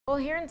Well,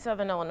 here in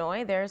Southern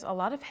Illinois, there's a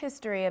lot of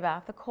history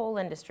about the coal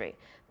industry,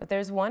 but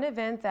there's one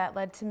event that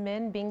led to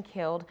men being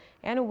killed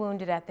and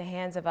wounded at the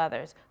hands of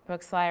others.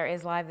 Brooke Slyer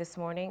is live this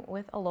morning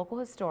with a local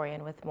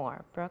historian with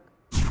more. Brooke?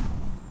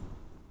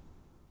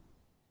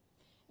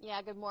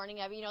 Yeah, good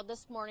morning, Abby.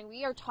 This morning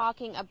we are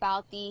talking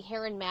about the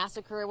Herrin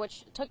Massacre,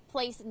 which took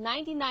place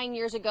 99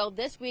 years ago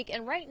this week.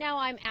 And right now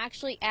I'm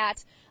actually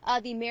at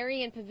the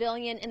Marion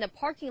Pavilion in the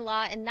parking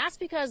lot. And that's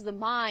because the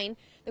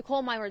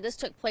coal mine where this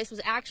took place, was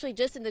actually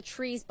just in the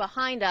trees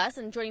behind us.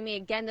 And joining me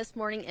again this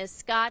morning is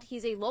Scott.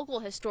 He's a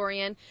local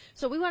historian.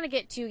 So we want to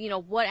get to,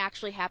 what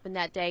actually happened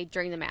that day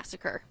during the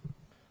massacre.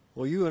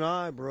 Well, you and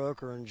I,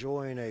 Brooke, are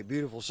enjoying a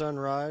beautiful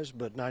sunrise,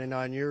 but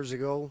 99 years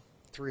ago,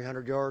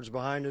 300 yards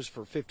behind us,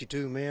 for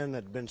 52 men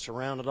that had been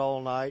surrounded all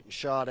night and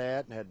shot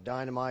at and had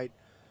dynamite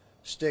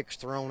sticks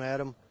thrown at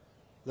them.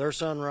 Their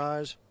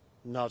sunrise,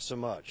 not so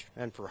much.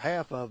 And for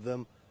half of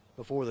them,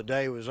 before the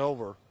day was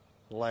over,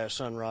 the last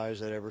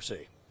sunrise they'd ever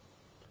see.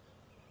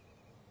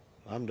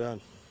 I'm done.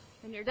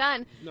 And you're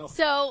done. No.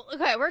 So,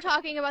 okay, we're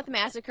talking about the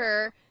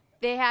massacre.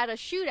 They had a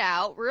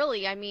shootout,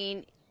 really,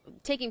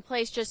 taking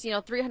place just,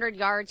 300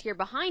 yards here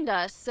behind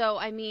us. So,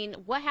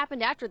 what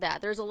happened after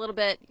that? There's a little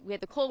bit, we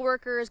had the coal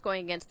workers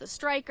going against the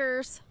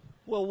strikers.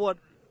 Well,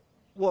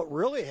 what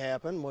really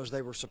happened was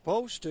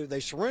they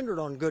surrendered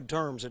on good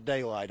terms at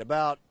daylight,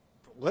 about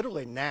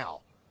literally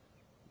now.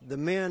 The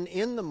men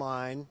in the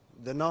mine,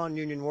 the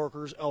non-union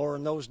workers, or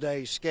in those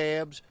days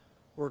scabs,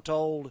 were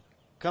told,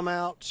 come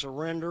out,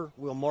 surrender,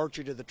 we'll march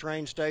you to the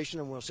train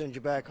station and we'll send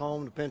you back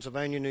home to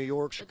Pennsylvania, New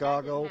York,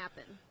 Chicago. That didn't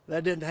happen.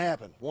 That didn't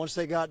happen. Once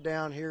they got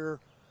down here,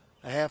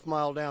 a half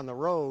mile down the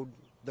road,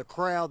 the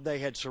crowd they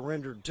had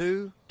surrendered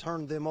to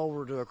turned them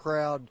over to a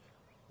crowd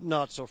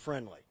not so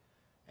friendly.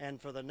 And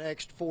for the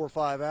next 4 or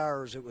 5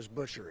 hours, it was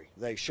butchery.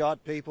 They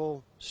shot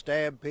people,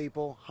 stabbed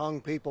people,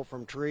 hung people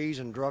from trees,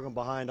 and drug them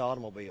behind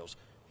automobiles.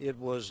 It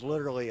was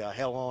literally a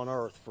hell on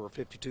earth for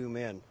 52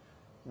 men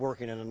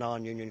working in a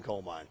non-union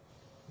coal mine.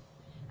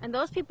 And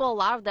those people, a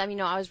lot of them,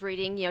 I was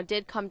reading,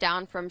 did come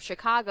down from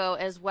Chicago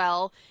as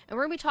well. And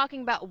we're going to be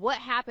talking about what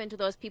happened to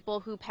those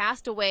people who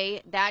passed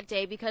away that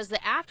day, because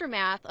the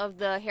aftermath of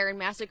the Herrin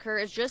Massacre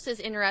is just as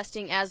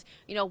interesting as,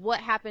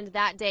 what happened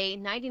that day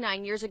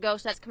 99 years ago.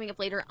 So that's coming up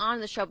later on in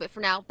the show. But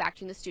for now, back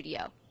to you in the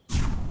studio.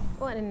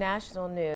 Well, in national news.